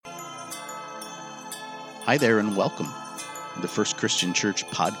Hi there and welcome. The First Christian Church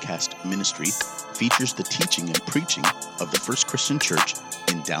podcast ministry features the teaching and preaching of the First Christian Church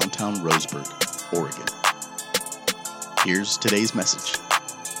in downtown Roseburg, Oregon. Here's today's message.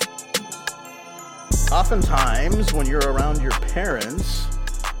 Oftentimes, when you're around your parents,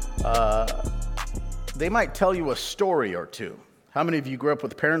 they might tell you a story or two. How many of you grew up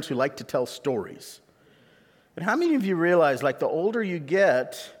with parents who like to tell stories? And how many of you realize, like, the older you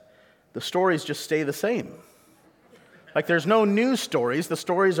get, the stories just stay the same? Like, there's no new stories. The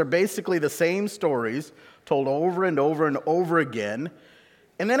stories are basically the same stories told over and over and over again.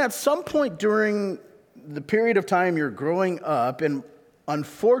 And then at some point during the period of time you're growing up, and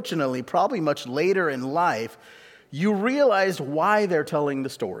unfortunately, probably much later in life, you realize why they're telling the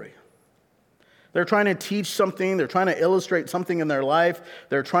story. They're trying to teach something. They're trying to illustrate something in their life.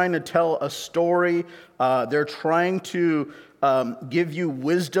 They're trying to tell a story. They're trying to give you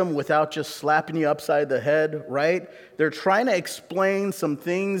wisdom without just slapping you upside the head, right? They're trying to explain some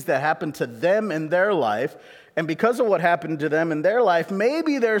things that happened to them in their life. And because of what happened to them in their life,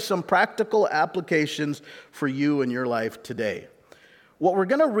 maybe there's some practical applications for you in your life today. What we're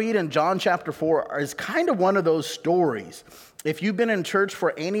going to read in John chapter 4 is kind of one of those stories. If you've been in church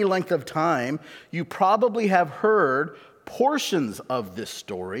for any length of time, you probably have heard portions of this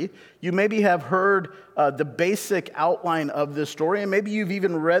story. You maybe have heard the basic outline of this story, and maybe you've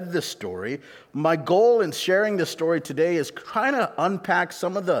even read this story. My goal in sharing this story today is trying to unpack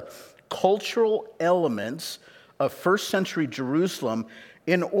some of the cultural elements of first century Jerusalem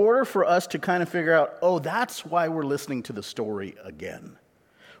in order for us to kind of figure out, oh, that's why we're listening to the story again.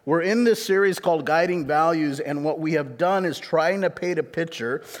 We're in this series called Guiding Values, and what we have done is trying to paint a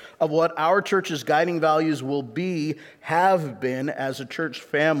picture of what our church's guiding values will be, have been as a church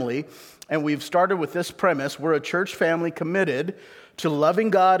family. And we've started with this premise: we're a church family committed to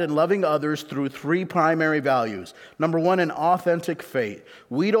loving God and loving others through three primary values. Number one, an authentic faith.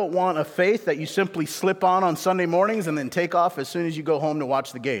 We don't want a faith that you simply slip on Sunday mornings and then take off as soon as you go home to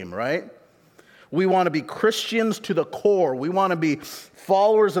watch the game, right? We want to be Christians to the core. We want to be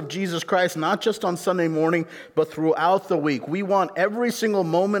followers of Jesus Christ, not just on Sunday morning, but throughout the week. We want every single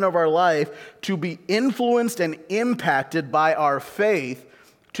moment of our life to be influenced and impacted by our faith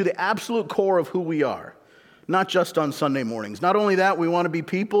to the absolute core of who we are, not just on Sunday mornings. Not only that, we want to be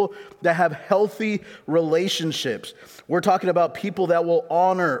people that have healthy relationships. We're talking about people that will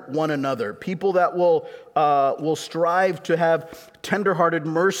honor one another, people that will strive to have tenderhearted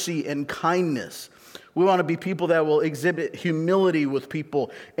mercy and kindness. We want to be people that will exhibit humility with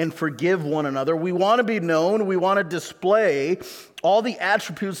people and forgive one another. We want to be known. We want to display all the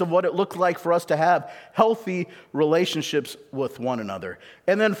attributes of what it looked like for us to have healthy relationships with one another.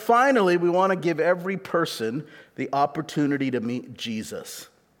 And then finally, we want to give every person the opportunity to meet Jesus.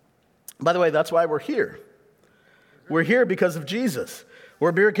 By the way, that's why we're here. We're here because of Jesus.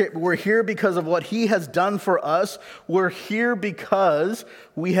 We're here because of what he has done for us. We're here because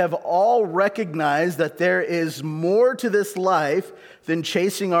we have all recognized that there is more to this life than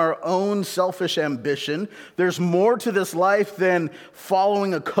chasing our own selfish ambition. There's more to this life than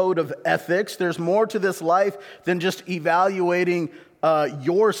following a code of ethics. There's more to this life than just evaluating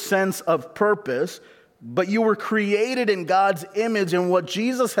your sense of purpose. But you were created in God's image, and what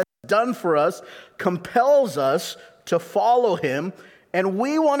Jesus has done for us compels us to follow him. And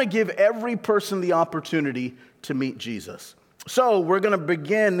we want to give every person the opportunity to meet Jesus. So we're going to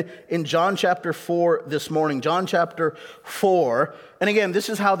begin in John chapter 4 this morning. John chapter 4. And again, this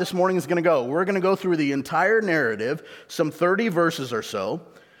is how this morning is going to go. We're going to go through the entire narrative, some 30 verses or so.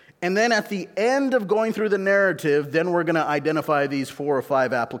 And then at the end of going through the narrative, then we're going to identify these 4 or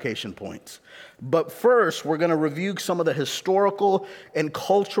 5 application points. But first, we're going to review some of the historical and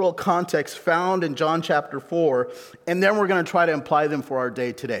cultural context found in John chapter 4, and then we're going to try to apply them for our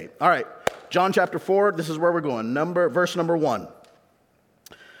day today. All right, John chapter 4, this is where we're going. Verse number 1.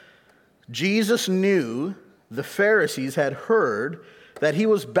 Jesus knew the Pharisees had heard that he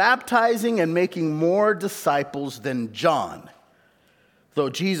was baptizing and making more disciples than John. Though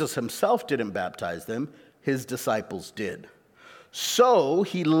Jesus himself didn't baptize them, his disciples did. So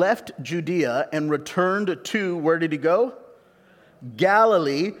he left Judea and returned to, where did he go?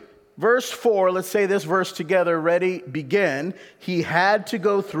 Galilee. Verse 4, let's say this verse together. Ready, begin. He had to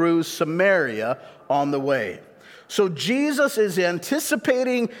go through Samaria on the way. So Jesus is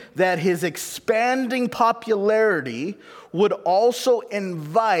anticipating that his expanding popularity would also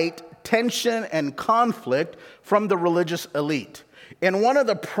invite tension and conflict from the religious elite. And one of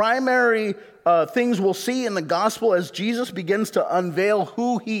the primary things we'll see in the gospel as Jesus begins to unveil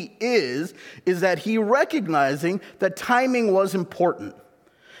who he is that he recognizing that timing was important.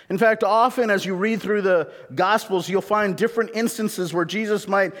 In fact, often as you read through the Gospels, you'll find different instances where Jesus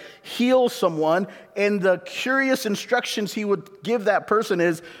might heal someone, and the curious instructions he would give that person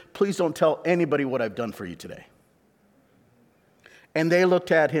is, please don't tell anybody what I've done for you today. And they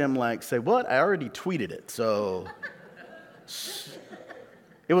looked at him like, say, what? I already tweeted it. So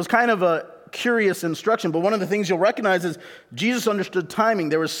it was kind of a curious instruction, but one of the things you'll recognize is Jesus understood timing.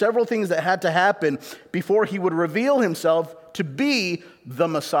 There were several things that had to happen before he would reveal himself to be the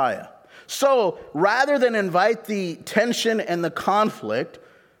Messiah. So rather than invite the tension and the conflict,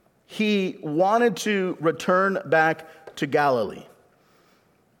 he wanted to return back to Galilee.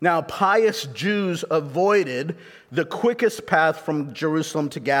 Now, pious Jews avoided the quickest path from Jerusalem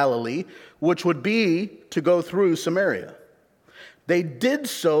to Galilee, which would be to go through Samaria. They did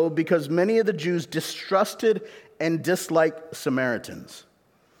so because many of the Jews distrusted and disliked Samaritans.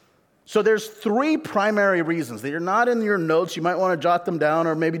 So there's three primary reasons. They're not in your notes. You might want to jot them down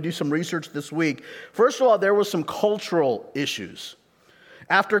or maybe do some research this week. First of all, there were some cultural issues.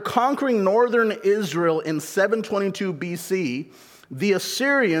 After conquering northern Israel in 722 BC, the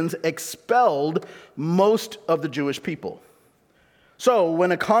Assyrians expelled most of the Jewish people. So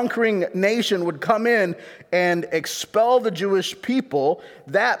when a conquering nation would come in and expel the Jewish people,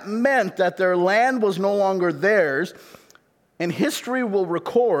 that meant that their land was no longer theirs, and history will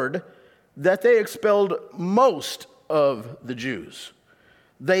record that they expelled most of the Jews.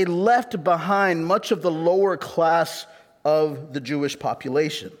 They left behind much of the lower class of the Jewish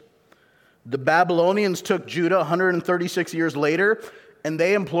population. The Babylonians took Judah 136 years later, and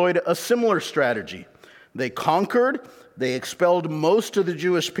they employed a similar strategy. They conquered, they expelled most of the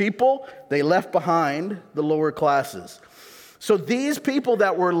Jewish people, they left behind the lower classes. So these people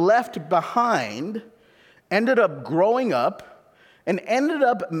that were left behind ended up growing up and ended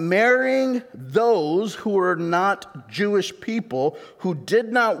up marrying those who were not Jewish people, who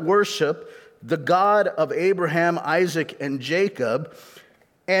did not worship the God of Abraham, Isaac, and Jacob.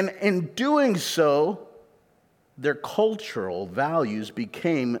 And in doing so, their cultural values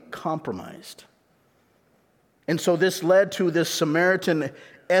became compromised. And so this led to this Samaritan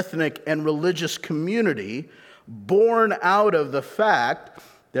ethnic and religious community born out of the fact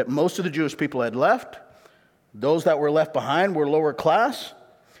that most of the Jewish people had left. Those that were left behind were lower class.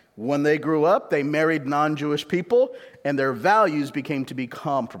 When they grew up, they married non-Jewish people, and their values became to be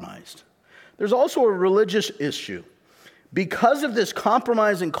compromised. There's also a religious issue. Because of this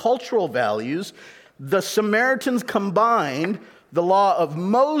compromise in cultural values, the Samaritans combined the law of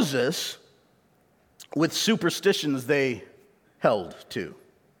Moses with superstitions they held to.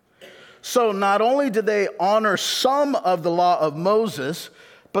 So not only did they honor some of the law of Moses,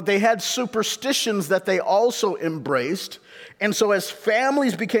 but they had superstitions that they also embraced. And so as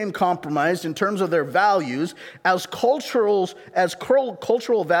families became compromised in terms of their values, as cultural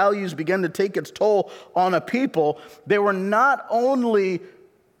values began to take its toll on a people, they were not only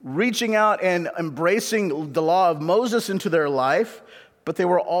reaching out and embracing the law of Moses into their life, but they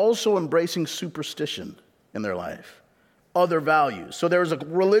were also embracing superstition in their life, other values. So there was a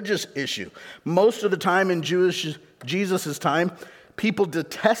religious issue. Most of the time in Jesus' time, people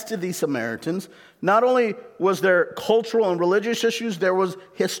detested these Samaritans. Not only was there cultural and religious issues, there was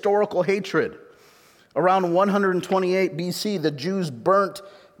historical hatred. Around 128 BC, the Jews burnt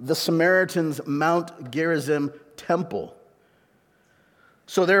the Samaritans' Mount Gerizim temple.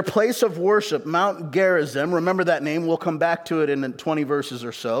 So their place of worship, Mount Gerizim, remember that name, we'll come back to it in 20 verses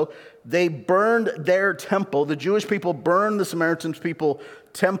or so. They burned their temple. The Jewish people burned the Samaritan people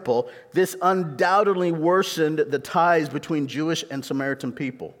temple. This undoubtedly worsened the ties between Jewish and Samaritan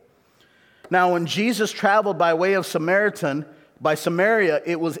people. Now, when Jesus traveled by way of Samaria,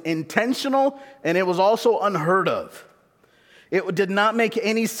 it was intentional and it was also unheard of. It did not make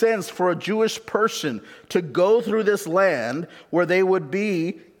any sense for a Jewish person to go through this land where they would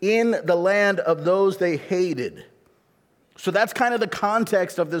be in the land of those they hated. So that's kind of the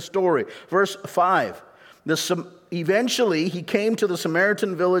context of this story. Verse 5. Eventually, he came to the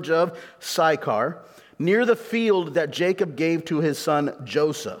Samaritan village of Sychar, near the field that Jacob gave to his son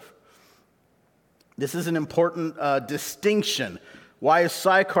Joseph. This is an important distinction. Why is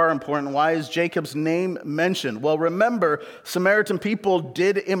Sychar important? Why is Jacob's name mentioned? Well, remember, Samaritan people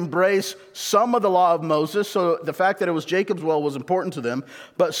did embrace some of the law of Moses, so the fact that it was Jacob's well was important to them.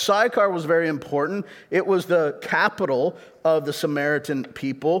 But Sychar was very important. It was the capital of the Samaritan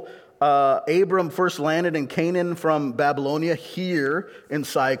people. Abram first landed in Canaan from Babylonia, here in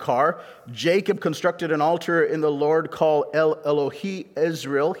Sychar. Jacob constructed an altar in the Lord called El Elohi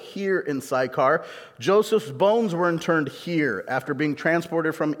Israel, here in Sychar. Joseph's bones were interned here after being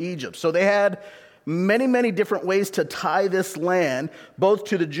transported from Egypt. So they had many, many different ways to tie this land, both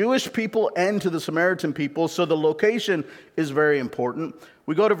to the Jewish people and to the Samaritan people. So the location is very important.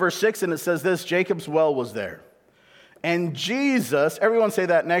 We go to verse 6 and it says this, Jacob's well was there. And Jesus, everyone say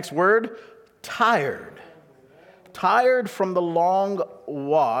that next word, tired from the long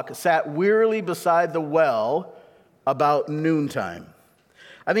walk, sat wearily beside the well about noontime.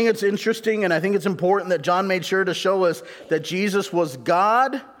 I think it's interesting and I think it's important that John made sure to show us that Jesus was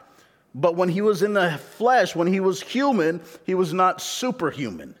God, but when he was in the flesh, when he was human, he was not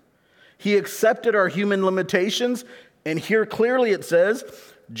superhuman. He accepted our human limitations, and here clearly it says,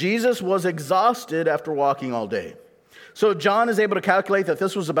 Jesus was exhausted after walking all day. So John is able to calculate that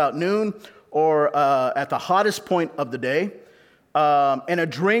this was about noon or at the hottest point of the day. And a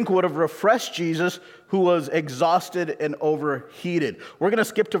drink would have refreshed Jesus, who was exhausted and overheated. We're going to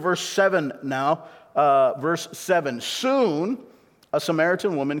skip to verse 7 now. Verse 7. Soon a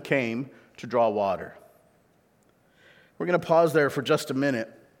Samaritan woman came to draw water. We're going to pause there for just a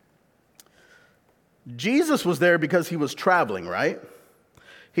minute. Jesus was there because he was traveling, right?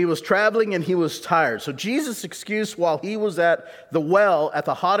 He was traveling and he was tired. So Jesus' excuse while he was at the well at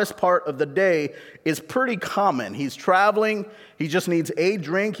the hottest part of the day is pretty common. He's traveling. He just needs a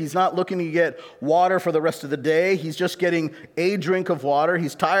drink. He's not looking to get water for the rest of the day. He's just getting a drink of water.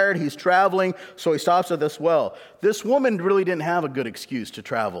 He's tired. He's traveling. So he stops at this well. This woman really didn't have a good excuse to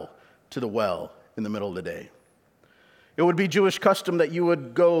travel to the well in the middle of the day. It would be Jewish custom that you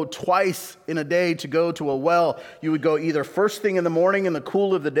would go twice in a day to go to a well. You would go either first thing in the morning in the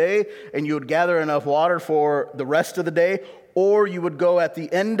cool of the day, and you would gather enough water for the rest of the day, or you would go at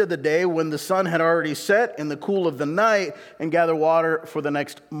the end of the day when the sun had already set in the cool of the night and gather water for the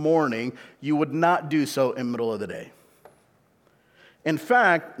next morning. You would not do so in the middle of the day. In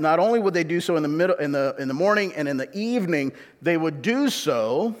fact, not only would they do so in the morning and in the evening, they would do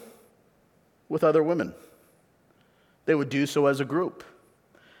so with other women. They would do so as a group.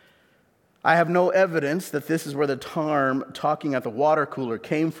 I have no evidence that this is where the term talking at the water cooler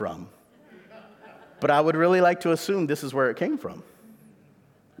came from, but I would really like to assume this is where it came from.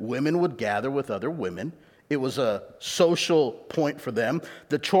 Women would gather with other women. It was a social point for them.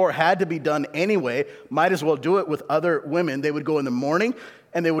 The chore had to be done anyway. Might as well do it with other women. They would go in the morning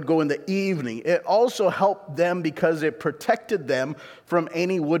and they would go in the evening. It also helped them because it protected them from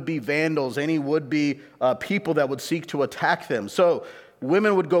any would-be vandals, any would-be people that would seek to attack them. So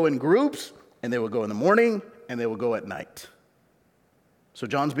women would go in groups, and they would go in the morning, and they would go at night. So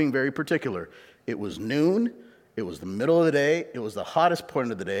John's being very particular. It was noon, it was the middle of the day, it was the hottest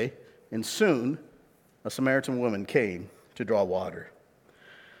point of the day, and soon a Samaritan woman came to draw water.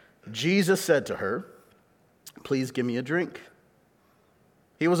 Jesus said to her, "Please give me a drink."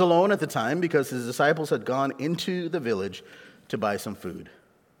 He was alone at the time because his disciples had gone into the village to buy some food.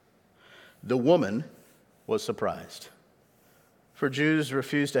 The woman was surprised, for Jews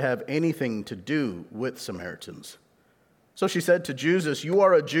refused to have anything to do with Samaritans. So she said to Jesus, "You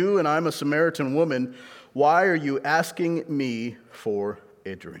are a Jew and I'm a Samaritan woman. Why are you asking me for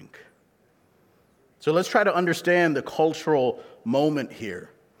a drink?" So let's try to understand the cultural moment here.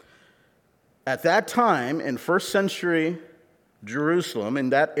 At that time, in first century Jerusalem, in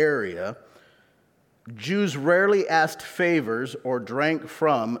that area, Jews rarely asked favors or drank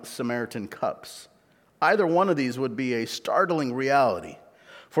from Samaritan cups. Either one of these would be a startling reality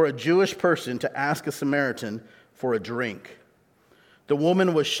for a Jewish person to ask a Samaritan for a drink. The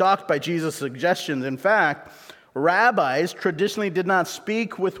woman was shocked by Jesus' suggestions. In fact, rabbis traditionally did not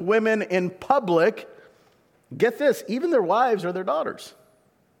speak with women in public. Get this, even their wives or their daughters.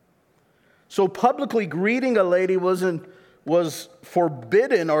 So publicly greeting a lady was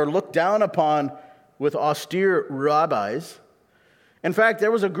forbidden or looked down upon with austere rabbis. In fact,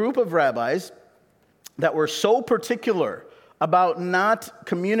 there was a group of rabbis that were so particular about not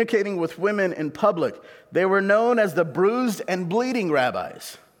communicating with women in public. They were known as the bruised and bleeding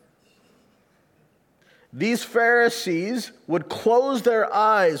rabbis. These Pharisees would close their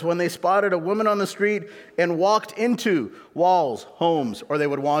eyes when they spotted a woman on the street and walked into walls, homes, or they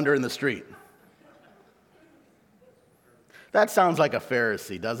would wander in the street. That sounds like a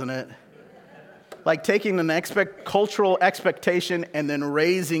Pharisee, doesn't it? Like taking an cultural expectation and then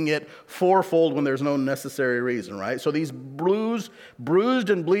raising it fourfold when there's no necessary reason, right? So these bruised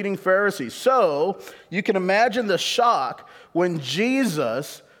and bleeding Pharisees. So you can imagine the shock when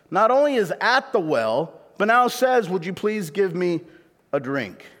Jesus not only is at the well, but now says, "Would you please give me a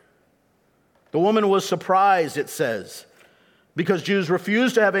drink?" The woman was surprised, it says, because Jews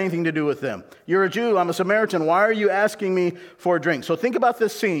refused to have anything to do with them. "You're a Jew, I'm a Samaritan. Why are you asking me for a drink?" So think about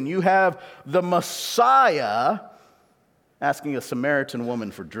this scene. You have the Messiah asking a Samaritan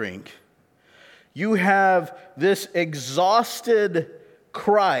woman for drink. You have this exhausted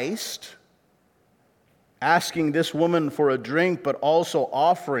Christ asking this woman for a drink, but also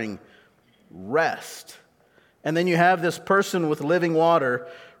offering rest. And then you have this person with living water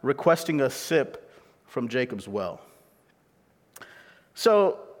requesting a sip from Jacob's well.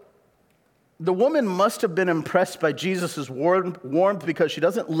 So the woman must have been impressed by Jesus' warmth because she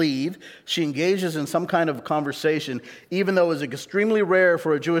doesn't leave. She engages in some kind of conversation, even though it was extremely rare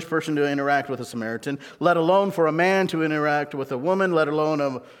for a Jewish person to interact with a Samaritan, let alone for a man to interact with a woman, let alone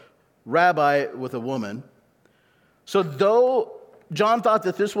a rabbi with a woman. So though John thought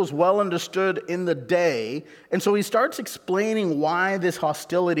that this was well understood in the day, and so he starts explaining why this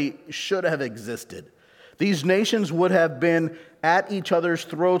hostility should have existed. These nations would have been at each other's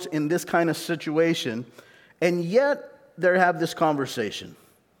throats in this kind of situation, and yet they have this conversation.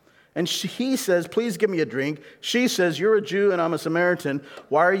 And he says, please give me a drink. She says, you're a Jew and I'm a Samaritan.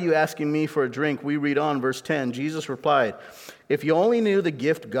 Why are you asking me for a drink? We read on, verse 10. Jesus replied, if you only knew the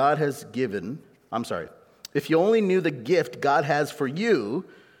gift God has if you only knew the gift God has for you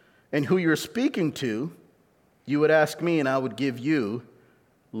and who you're speaking to, you would ask me and I would give you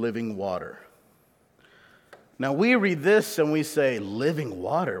living water. Now we read this and we say, living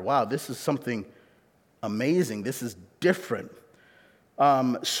water. Wow, this is something amazing. This is different.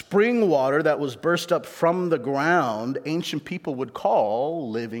 Spring water that was burst up from the ground, ancient people would call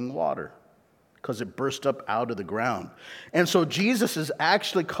living water because it burst up out of the ground. And so Jesus is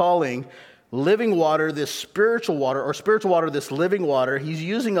actually calling living water, this spiritual water, or spiritual water, this living water. He's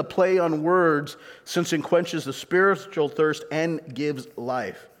using a play on words since it quenches the spiritual thirst and gives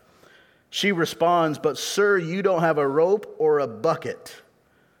life. She responds, but sir, you don't have a rope or a bucket.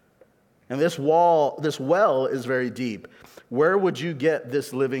 And this well is very deep. Where would you get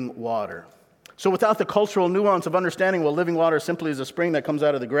this living water? So without the cultural nuance of understanding, well, living water simply is a spring that comes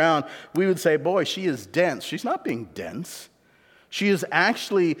out of the ground, we would say, boy, she is dense. She's not being dense. She is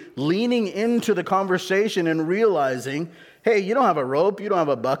actually leaning into the conversation and realizing, hey, you don't have a rope, you don't have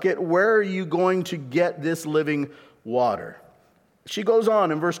a bucket. Where are you going to get this living water? She goes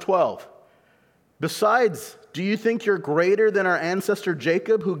on in verse 12. Besides, do you think you're greater than our ancestor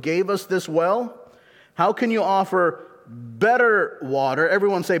Jacob who gave us this well? How can you offer better water?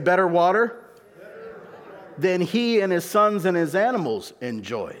 Everyone say better water. Than he and his sons and his animals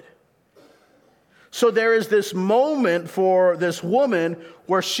enjoyed. So there is this moment for this woman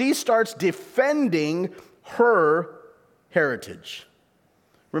where she starts defending her heritage.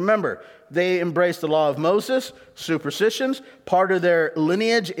 Remember, they embraced the law of Moses, superstitions. Part of their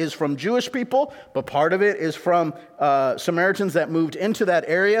lineage is from Jewish people, but part of it is from Samaritans that moved into that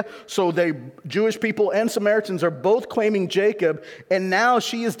area. So Jewish people and Samaritans are both claiming Jacob, and now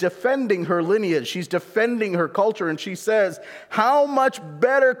she is defending her lineage. She's defending her culture, and she says, how much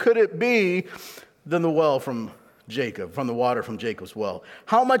better could it be than the well from Jacob, from the water from Jacob's well?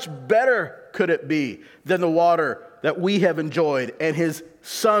 How much better could it be than the water that we have enjoyed and his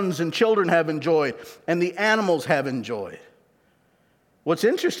sons and children have enjoyed and the animals have enjoyed? What's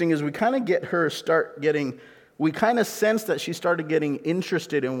interesting is we kind of sense that she started getting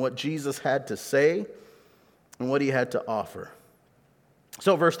interested in what Jesus had to say and what he had to offer.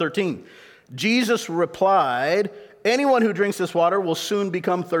 So verse 13, Jesus replied, anyone who drinks this water will soon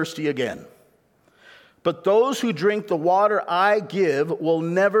become thirsty again. But those who drink the water I give will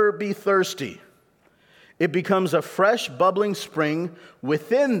never be thirsty. It becomes a fresh, bubbling spring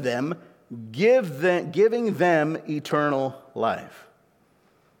within them, giving them eternal life.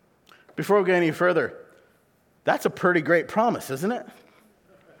 Before we go any further, that's a pretty great promise, isn't it?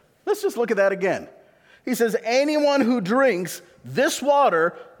 Let's just look at that again. He says, anyone who drinks this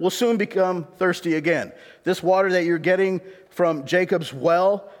water will soon become thirsty again. This water that you're getting from Jacob's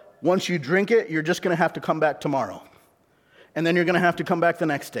well, once you drink it, you're just going to have to come back tomorrow. And then you're going to have to come back the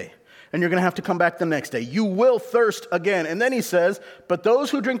next day. And you're going to have to come back the next day. You will thirst again. And then he says, but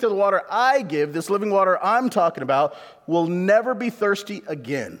those who drink the water I give, this living water I'm talking about, will never be thirsty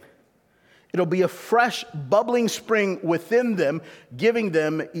again. It'll be a fresh, bubbling spring within them, giving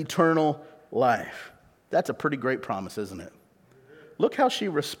them eternal life. That's a pretty great promise, isn't it? Look how she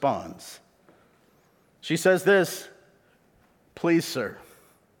responds. She says this, please, sir,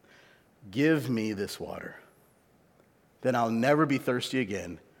 give me this water. Then I'll never be thirsty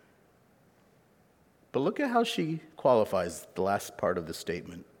again. But look at how she qualifies the last part of the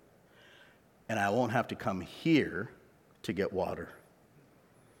statement. And I won't have to come here to get water.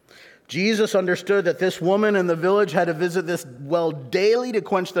 Jesus understood that this woman in the village had to visit this well daily to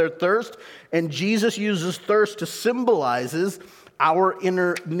quench their thirst. And Jesus uses thirst to symbolize our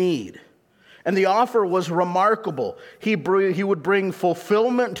inner need. And the offer was remarkable. He would bring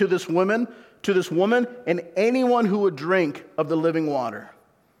fulfillment to this woman, to this woman and anyone who would drink of the living water.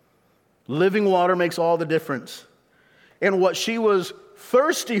 Living water makes all the difference. And what she was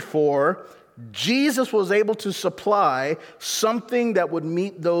thirsty for, Jesus was able to supply something that would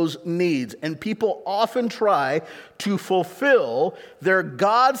meet those needs. And people often try to fulfill their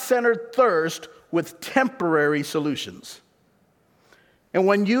God-centered thirst with temporary solutions. And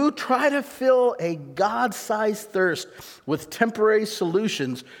when you try to fill a God-sized thirst with temporary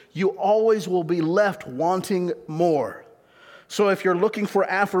solutions, you always will be left wanting more. So if you're looking for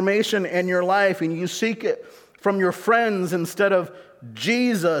affirmation in your life and you seek it from your friends instead of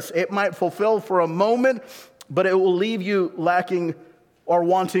Jesus, it might fulfill for a moment, but it will leave you lacking or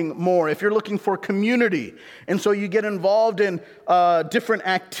wanting more. If you're looking for community, and so you get involved in different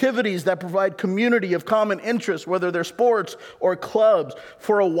activities that provide community of common interest, whether they're sports or clubs,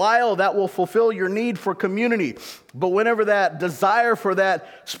 for a while that will fulfill your need for community. But whenever that desire for that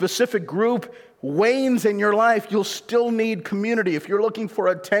specific group wanes in your life, you'll still need community. If you're looking for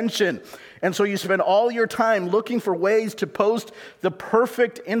attention, and so you spend all your time looking for ways to post the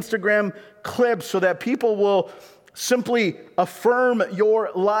perfect Instagram clips so that people will simply affirm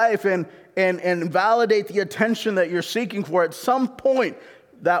your life and validate the attention that you're seeking for, at some point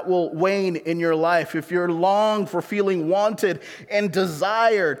that will wane in your life. If you're long for feeling wanted and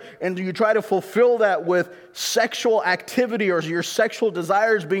desired, and you try to fulfill that with sexual activity or your sexual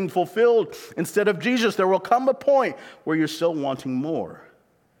desires being fulfilled instead of Jesus, there will come a point where you're still wanting more.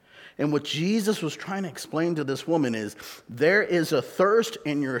 And what Jesus was trying to explain to this woman is there is a thirst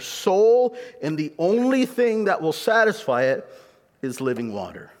in your soul, and the only thing that will satisfy it is living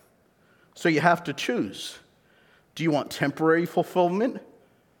water. So you have to choose. Do you want temporary fulfillment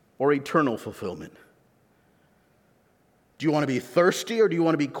or eternal fulfillment? Do you want to be thirsty or do you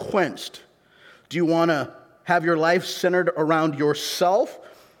want to be quenched? Do you want to have your life centered around yourself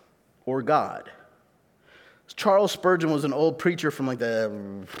or God? Charles Spurgeon was an old preacher from like the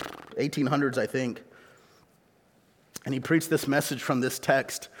 1800s, I think. And he preached this message from this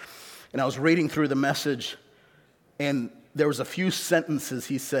text. And I was reading through the message, and there was a few sentences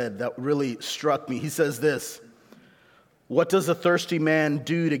he said that really struck me. He says this: "What does a thirsty man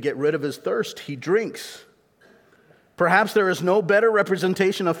do to get rid of his thirst? He drinks. Perhaps there is no better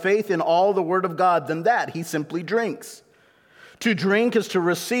representation of faith in all the Word of God than that. He simply drinks. To drink is to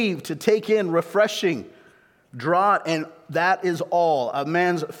receive, to take in refreshing draught, and that is all. A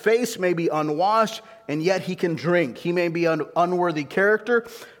man's face may be unwashed, and yet he can drink. He may be an unworthy character,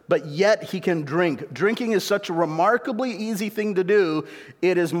 but yet he can drink. Drinking is such a remarkably easy thing to do.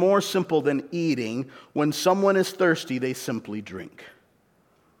 It is more simple than eating. When someone is thirsty, they simply drink."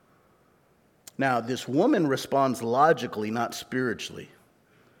 Now, this woman responds logically, not spiritually.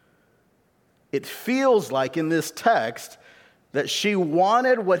 It feels like in this text that she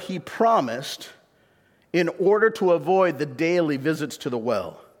wanted what he promised in order to avoid the daily visits to the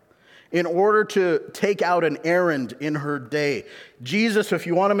well, in order to take out an errand in her day. Jesus, if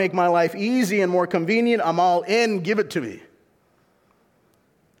you want to make my life easy and more convenient, I'm all in, give it to me.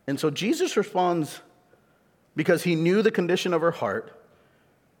 And so Jesus responds because he knew the condition of her heart.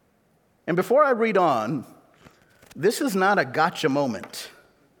 And before I read on, this is not a gotcha moment.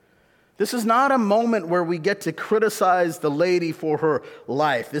 This is not a moment where we get to criticize the lady for her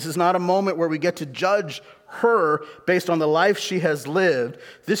life. This is not a moment where we get to judge her based on the life she has lived.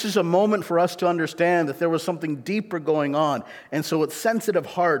 This is a moment for us to understand that there was something deeper going on. And so with sensitive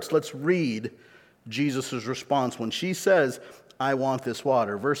hearts, let's read Jesus' response when she says, "I want this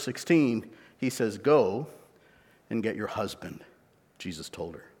water." Verse 16, he says, "Go and get your husband," Jesus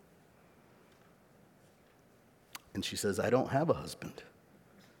told her. And she says, "I don't have a husband."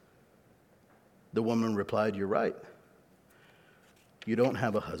 The woman replied, "You're right. You don't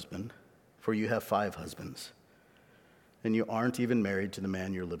have a husband, for you have 5 husbands, and you aren't even married to the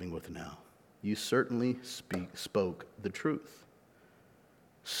man you're living with now. You certainly spoke the truth."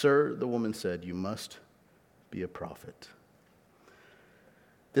 "Sir," the woman said, "you must be a prophet."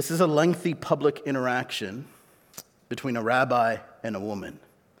 This is a lengthy public interaction between a rabbi and a woman.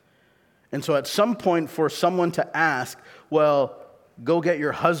 And so at some point for someone to ask, well, go get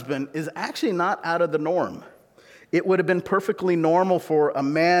your husband, is actually not out of the norm. It would have been perfectly normal for a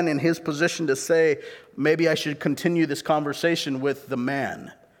man in his position to say, maybe I should continue this conversation with the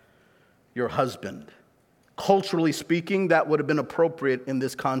man, your husband. Culturally speaking, that would have been appropriate in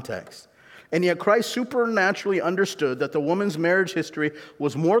this context. And yet Christ supernaturally understood that the woman's marriage history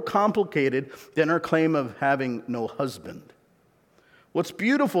was more complicated than her claim of having no husband. What's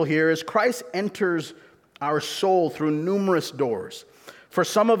beautiful here is Christ enters our soul through numerous doors. For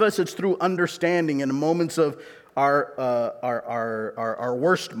some of us, it's through understanding in moments of our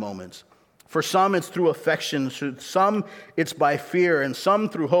worst moments. For some, it's through affection. For some, it's by fear, and some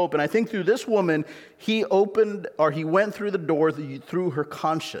through hope. And I think through this woman, he went through the door through her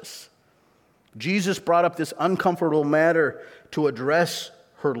conscience. Jesus brought up this uncomfortable matter to address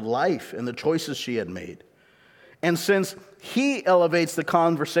her life and the choices she had made. And since he elevates the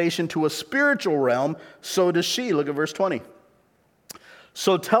conversation to a spiritual realm, so does she. Look at verse 20.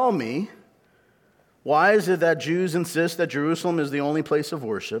 So tell me, why is it that Jews insist that Jerusalem is the only place of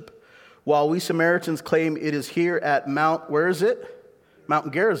worship, while we Samaritans claim it is here at Mount, where is it?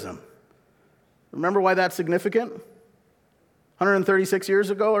 Mount Gerizim. Remember why that's significant? 136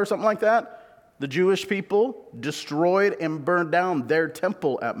 years ago or something like that, the Jewish people destroyed and burned down their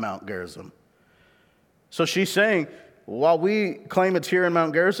temple at Mount Gerizim. So she's saying, while we claim it's here in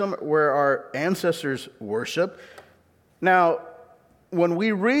Mount Gerizim where our ancestors worship, now, when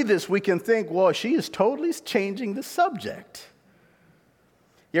we read this, we can think, well, she is totally changing the subject.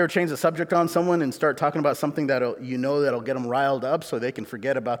 You ever change the subject on someone and start talking about something that'll get them riled up so they can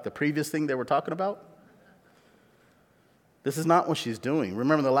forget about the previous thing they were talking about? This is not what she's doing.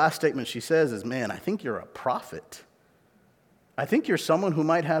 Remember, the last statement she says is, man, I think you're a prophet. I think you're someone who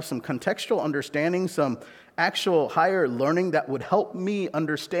might have some contextual understanding, some actual higher learning that would help me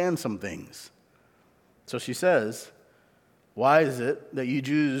understand some things. So she says, why is it that you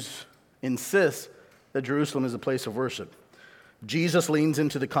Jews insist that Jerusalem is a place of worship? Jesus leans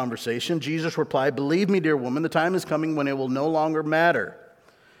into the conversation. Jesus replied, believe me, dear woman, the time is coming when it will no longer matter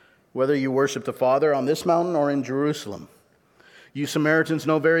whether you worship the Father on this mountain or in Jerusalem. You Samaritans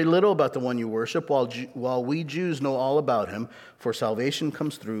know very little about the one you worship, while we Jews know all about him, for salvation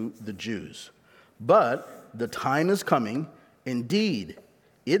comes through the Jews. But the time is coming, indeed,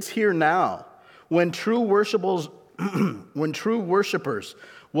 it's here now, when true worshipers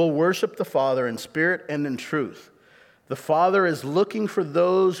will worship the Father in spirit and in truth. The Father is looking for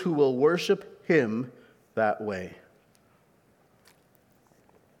those who will worship him that way.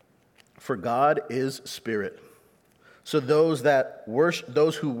 For God is spirit. So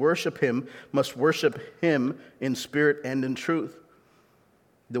those who worship him must worship him in spirit and in truth.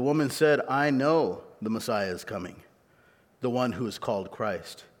 The woman said, I know the Messiah is coming, the one who is called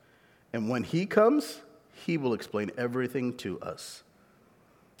Christ. And when he comes, he will explain everything to us.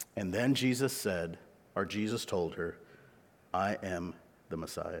 And then Jesus told her, I am the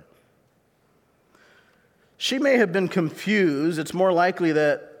Messiah. She may have been confused. It's more likely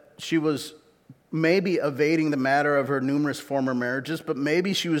that she was maybe evading the matter of her numerous former marriages, but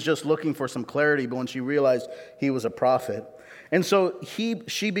maybe she was just looking for some clarity when she realized he was a prophet. And so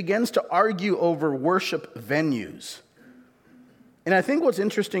she begins to argue over worship venues. And I think what's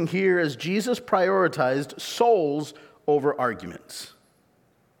interesting here is Jesus prioritized souls over arguments.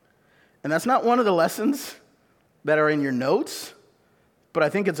 And that's not one of the lessons that are in your notes, but I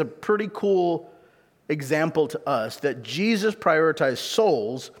think it's a pretty cool example to us that Jesus prioritized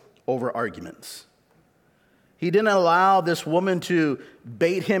souls over arguments. He didn't allow this woman to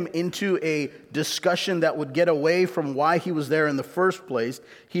bait him into a discussion that would get away from why he was there in the first place.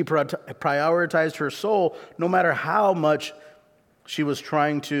 He prioritized her soul no matter how much she was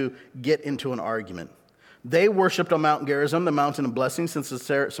trying to get into an argument. They worshipped on Mount Gerizim, the mountain of blessing, since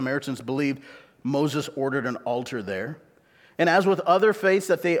the Samaritans believed Moses ordered an altar there. And as with other faiths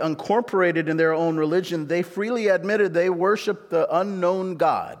that they incorporated in their own religion, they freely admitted they worshiped the unknown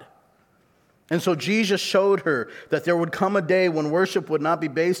God. And so Jesus showed her that there would come a day when worship would not be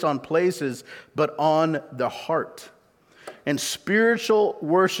based on places, but on the heart. And spiritual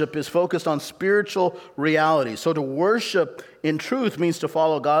worship is focused on spiritual reality. So to worship in truth means to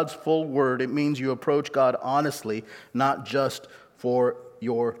follow God's full word. It means you approach God honestly, not just for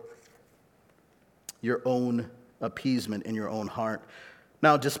your own appeasement in your own heart.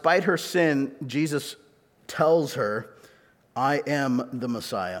 Now, despite her sin, Jesus tells her, I am the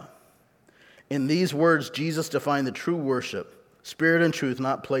Messiah. In these words, Jesus defined the true worship, spirit and truth,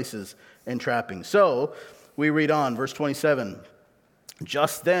 not places and trappings. So, we read on, verse 27.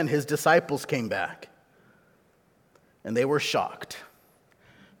 Just then his disciples came back, and they were shocked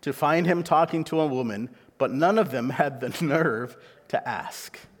to find him talking to a woman, but none of them had the nerve to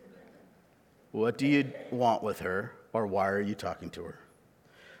ask, what do you want with her, or why are you talking to her?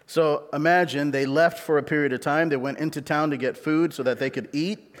 So imagine they left for a period of time. They went into town to get food so that they could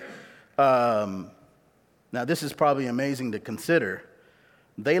eat. Now, this is probably amazing to consider.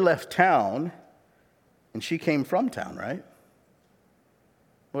 They left town, and she came from town, right?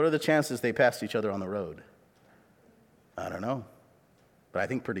 What are the chances they passed each other on the road? I don't know, but I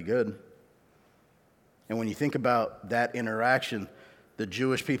think pretty good. And when you think about that interaction, the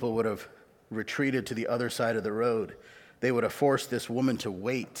Jewish people would have retreated to the other side of the road. They would have forced this woman to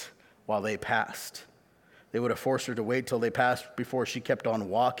wait while they passed. They would have forced her to wait till they passed before she kept on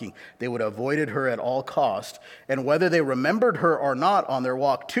walking. They would have avoided her at all cost. And whether they remembered her or not on their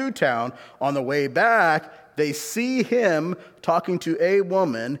walk to town, on the way back, they see him talking to a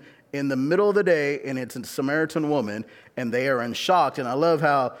woman in the middle of the day, and it's a Samaritan woman, and they are in shock. And I love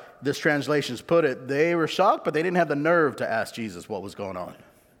how this translation's put it. They were shocked, but they didn't have the nerve to ask Jesus what was going on.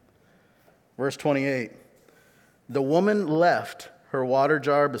 Verse 28, the woman left her water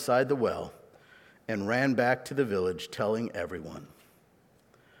jar beside the well and ran back to the village, telling everyone,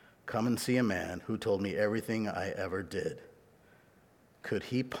 "Come and see a man who told me everything I ever did. Could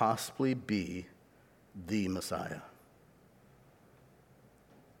he possibly be the Messiah?"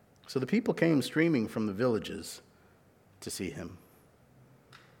 So the people came streaming from the villages to see him.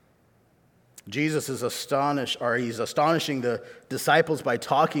 Jesus is he's astonishing the disciples by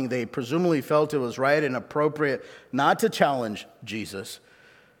talking. They presumably felt it was right and appropriate not to challenge Jesus.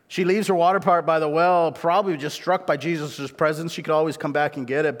 She leaves her water pot by the well, probably just struck by Jesus' presence. She could always come back and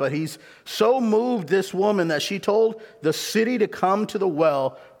get it. But he's so moved, this woman, that she told the city to come to the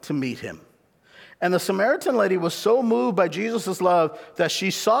well to meet him. And the Samaritan lady was so moved by Jesus' love that she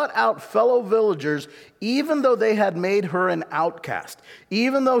sought out fellow villagers, even though they had made her an outcast,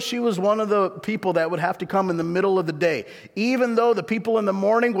 even though she was one of the people that would have to come in the middle of the day, even though the people in the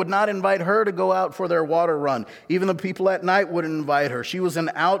morning would not invite her to go out for their water run, even the people at night wouldn't invite her. She was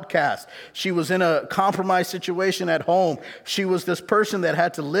an outcast. She was in a compromised situation at home. She was this person that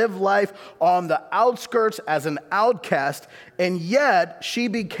had to live life on the outskirts as an outcast, and yet she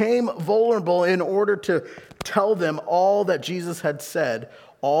became vulnerable in order to tell them all that Jesus had said,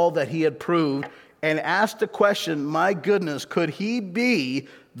 all that he had proved, and asked the question, my goodness, could he be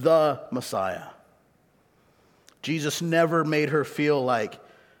the Messiah? Jesus never made her feel like,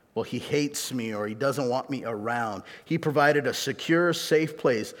 well, he hates me or he doesn't want me around. He provided a secure, safe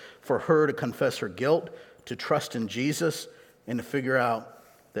place for her to confess her guilt, to trust in Jesus, and to figure out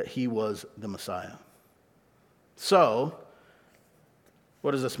that he was the Messiah. So,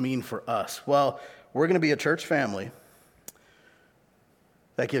 what does this mean for us? Well, we're going to be a church family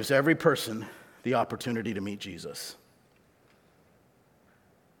that gives every person the opportunity to meet Jesus.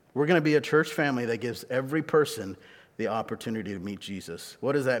 We're going to be a church family that gives every person the opportunity to meet Jesus.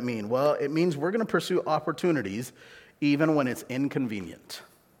 What does that mean? Well, it means we're going to pursue opportunities even when it's inconvenient.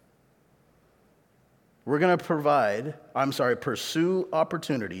 We're going to pursue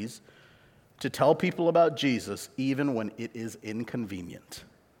opportunities to tell people about Jesus even when it is inconvenient.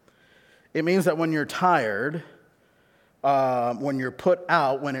 It means that when you're tired, when you're put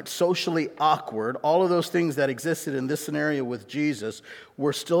out, when it's socially awkward, all of those things that existed in this scenario with Jesus,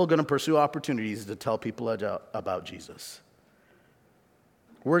 we're still going to pursue opportunities to tell people about Jesus.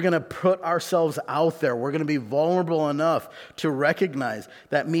 We're going to put ourselves out there. We're going to be vulnerable enough to recognize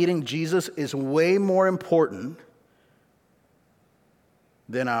that meeting Jesus is way more important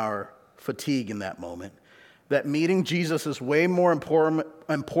than our fatigue in that moment. That meeting Jesus is way more important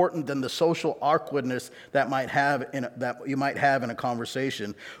than the social awkwardness that you might have in a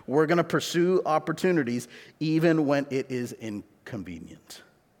conversation. We're going to pursue opportunities even when it is inconvenient.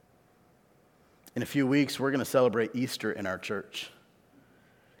 In a few weeks, we're going to celebrate Easter in our church.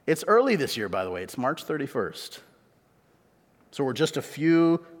 It's early this year, by the way. It's March 31st. So we're just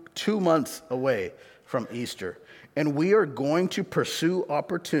 2 months away from Easter. And we are going to pursue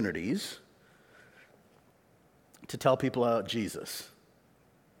opportunities to tell people about Jesus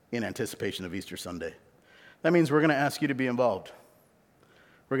in anticipation of Easter Sunday. That means we're going to ask you to be involved.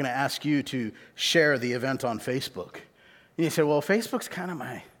 We're going to ask you to share the event on Facebook. And you say, well, Facebook's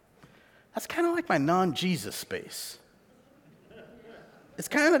that's kind of like my non-Jesus space. It's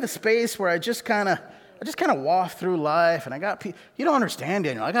kind of the space where I just kind of waft through life, and I got people, you don't understand,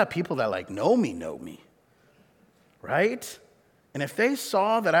 Daniel, I got people that know me, right? And if they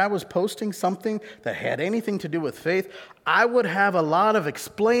saw that I was posting something that had anything to do with faith, I would have a lot of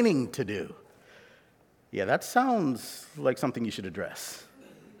explaining to do. Yeah, that sounds like something you should address.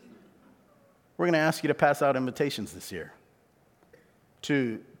 We're going to ask you to pass out invitations this year.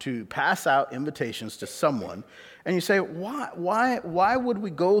 To pass out invitations to someone. And you say, why would we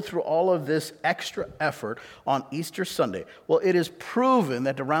go through all of this extra effort on Easter Sunday? Well, it is proven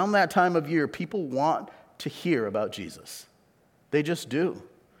that around that time of year, people want to hear about Jesus. They just do.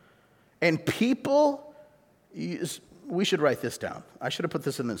 And people, we should write this down. I should have put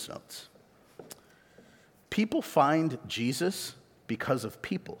this in the notes. People find Jesus because of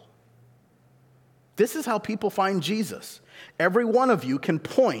people. This is how people find Jesus. Every one of you can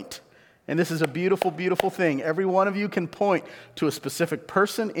point, and this is a beautiful, beautiful thing. Every one of you can point to a specific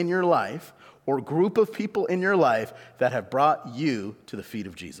person in your life or group of people in your life that have brought you to the feet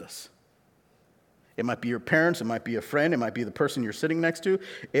of Jesus. It might be your parents, it might be a friend, it might be the person you're sitting next to,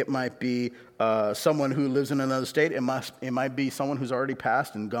 it might be someone who lives in another state, it might be someone who's already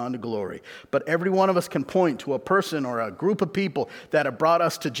passed and gone to glory. But every one of us can point to a person or a group of people that have brought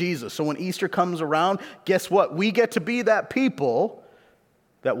us to Jesus. So when Easter comes around, guess what? We get to be that people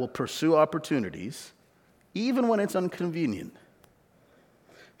that will pursue opportunities, even when it's inconvenient.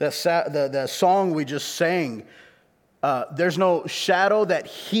 The song we just sang, there's no shadow that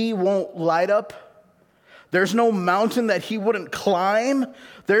he won't light up. There's no mountain that he wouldn't climb.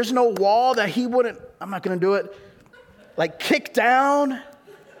 There's no wall that he wouldn't, I'm not going to do it, like kick down.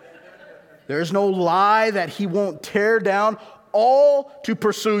 There's no lie that he won't tear down, all to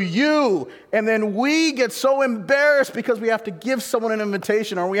pursue you. And then we get so embarrassed because we have to give someone an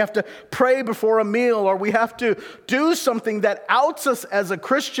invitation, or we have to pray before a meal, or we have to do something that outs us as a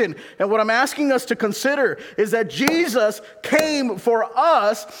Christian. And what I'm asking us to consider is that Jesus came for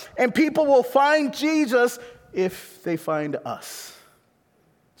us, and people will find Jesus if they find us.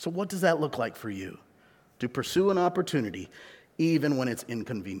 So what does that look like for you? To pursue an opportunity even when it's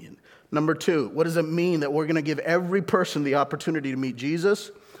inconvenient. Number two, what does it mean that we're going to give every person the opportunity to meet Jesus?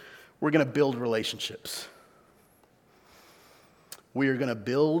 We're going to build relationships. We are going to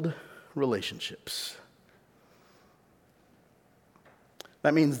build relationships.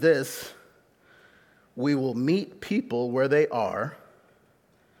 That means this: we will meet people where they are,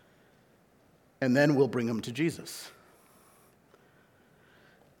 and then we'll bring them to Jesus.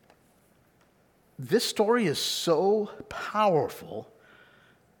 This story is so powerful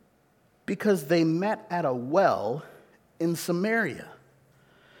because they met at a well in Samaria.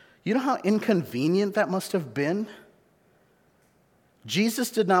 You know how inconvenient that must have been? Jesus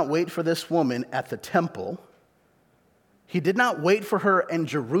did not wait for this woman at the temple. He did not wait for her in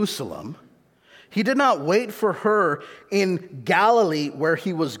Jerusalem. He did not wait for her in Galilee where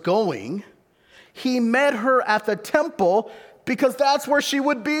he was going. He met her at the temple because that's where she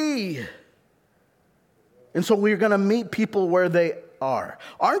would be. And so we're going to meet people where they are.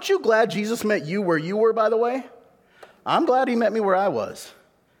 Aren't you glad Jesus met you where you were, by the way? I'm glad he met me where I was.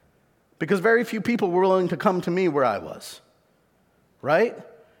 Because very few people were willing to come to me where I was. Right?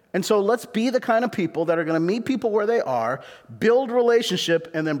 And so let's be the kind of people that are going to meet people where they are, build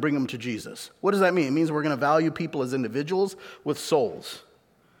relationship, and then bring them to Jesus. What does that mean? It means we're going to value people as individuals with souls.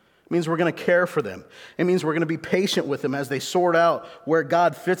 It means we're going to care for them. It means we're going to be patient with them as they sort out where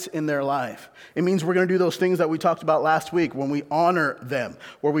God fits in their life. It means we're going to do those things that we talked about last week when we honor them,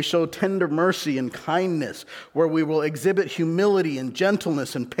 where we show tender mercy and kindness, where we will exhibit humility and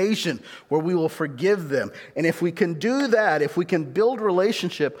gentleness and patience, where we will forgive them. And if we can do that, if we can build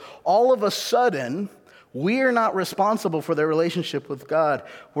relationship, all of a sudden, we are not responsible for their relationship with God.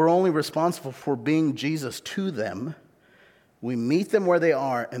 We're only responsible for being Jesus to them. We meet them where they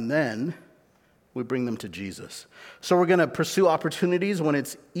are, and then we bring them to Jesus. So we're going to pursue opportunities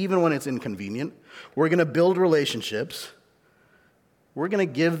even when it's inconvenient. We're going to build relationships. We're going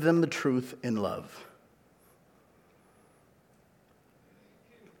to give them the truth in love.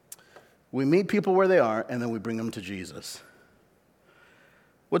 We meet people where they are, and then we bring them to Jesus.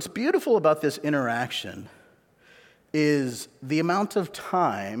 What's beautiful about this interaction is the amount of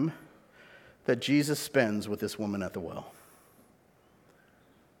time that Jesus spends with this woman at the well.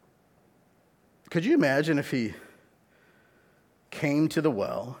 Could you imagine if he came to the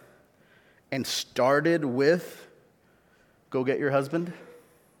well and started with, "Go get your husband"?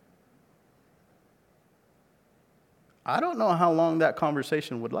 I don't know how long that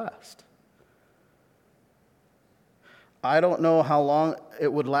conversation would last. I don't know how long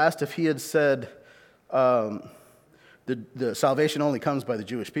it would last if he had said, the salvation only comes by the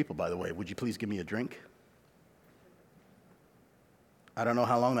Jewish people, by the way. Would you please give me a drink? I don't know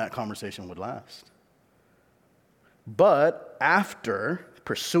how long that conversation would last. But after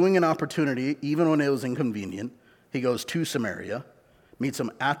pursuing an opportunity, even when it was inconvenient, he goes to Samaria, meets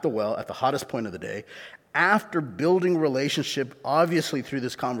him at the well at the hottest point of the day. After building relationship, obviously through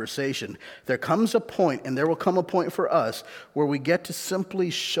this conversation, there comes a point, and there will come a point for us, where we get to simply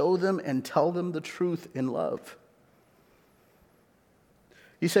show them and tell them the truth in love.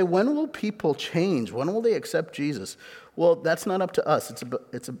 You say, when will people change? When will they accept Jesus? Well, that's not up to us.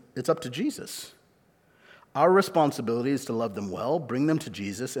 It's up to Jesus. Our responsibility is to love them well, bring them to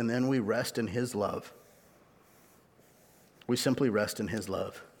Jesus, and then we rest in his love. We simply rest in his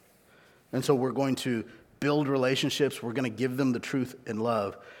love. And so we're going to build relationships. We're going to give them the truth in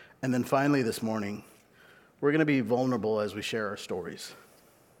love. And then finally this morning, we're going to be vulnerable as we share our stories.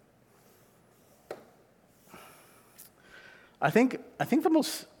 I think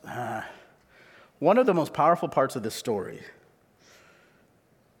one of the most powerful parts of this story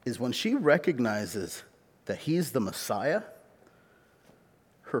is when she recognizes that he's the Messiah,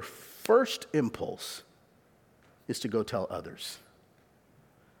 her first impulse is to go tell others.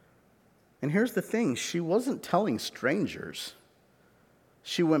 And here's the thing, she wasn't telling strangers.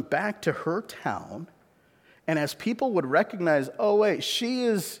 She went back to her town, and as people would recognize, oh wait, she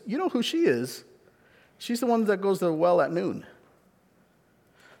is, you know who she is? She's the one that goes to the well at noon.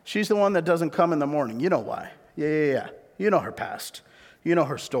 She's the one that doesn't come in the morning. You know why? Yeah. You know her past. You know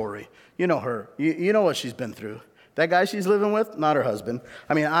her story. You know her. You know what she's been through. That guy she's living with, not her husband.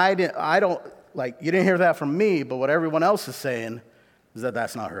 I mean, you didn't hear that from me, but what everyone else is saying is that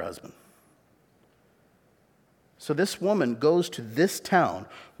that's not her husband. So this woman goes to this town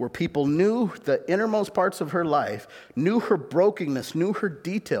where people knew the innermost parts of her life, knew her brokenness, knew her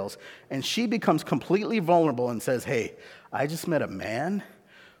details, and she becomes completely vulnerable and says, hey, I just met a man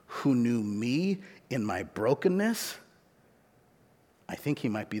who knew me in my brokenness. I think he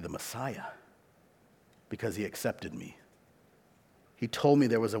might be the Messiah because he accepted me. He told me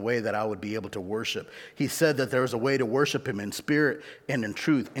there was a way that I would be able to worship. He said that there was a way to worship him in spirit and in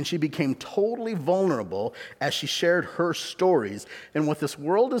truth. And she became totally vulnerable as she shared her stories. And what this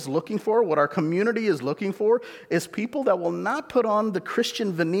world is looking for, what our community is looking for, is people that will not put on the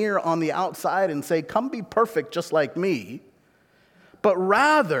Christian veneer on the outside and say, come be perfect just like me, but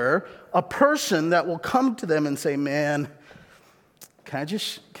rather a person that will come to them and say, man, can I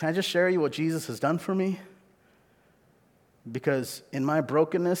just share you what Jesus has done for me? Because in my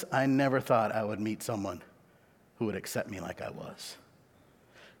brokenness, I never thought I would meet someone who would accept me like I was.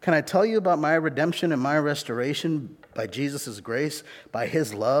 Can I tell you about my redemption and my restoration by Jesus' grace, by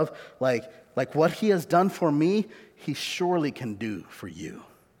his love? Like what he has done for me, he surely can do for you.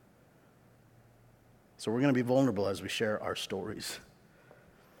 So we're going to be vulnerable as we share our stories.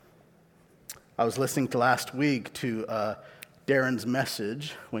 I was listening to last week to Darren's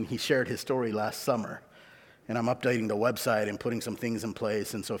message when he shared his story last summer. And I'm updating the website and putting some things in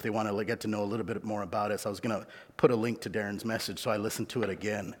place. And so if they want to get to know a little bit more about it, so I was going to put a link to Darren's message, so I listened to it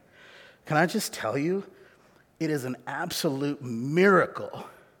again. Can I just tell you, it is an absolute miracle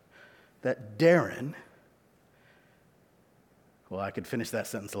that Darren, well, I could finish that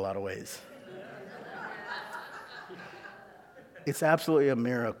sentence a lot of ways. It's absolutely a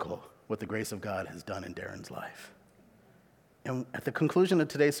miracle what the grace of God has done in Darren's life. And at the conclusion of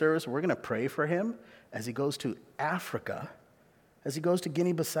today's service, we're going to pray for him as he goes to Africa, as he goes to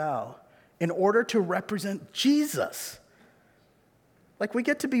Guinea-Bissau, in order to represent Jesus. Like, we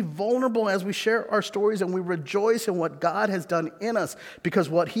get to be vulnerable as we share our stories, and we rejoice in what God has done in us, because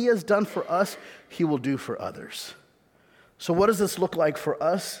what he has done for us, he will do for others. So what does this look like for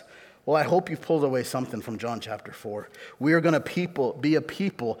us? Well, I hope you've pulled away something from John chapter 4. We are going to be a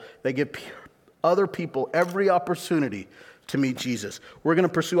people that give other people every opportunity to meet Jesus. We're going to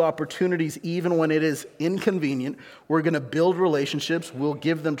pursue opportunities even when it is inconvenient. We're going to build relationships. We'll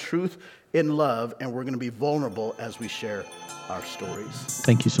give them truth in love, and we're going to be vulnerable as we share our stories.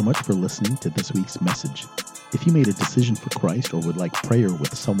 Thank you so much for listening to this week's message. If you made a decision for Christ or would like prayer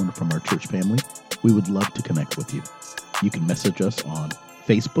with someone from our church family, we would love to connect with you. You can message us on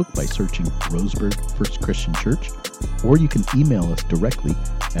Facebook by searching Roseburg First Christian Church, or you can email us directly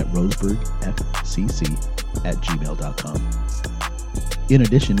at roseburgfcc@gmail.com. In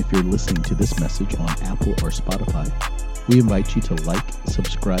addition, if you're listening to this message on Apple or Spotify, we invite you to like,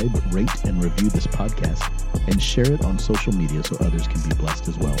 subscribe, rate, and review this podcast, and share it on social media so others can be blessed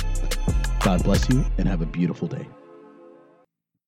as well. God bless you, and have a beautiful day.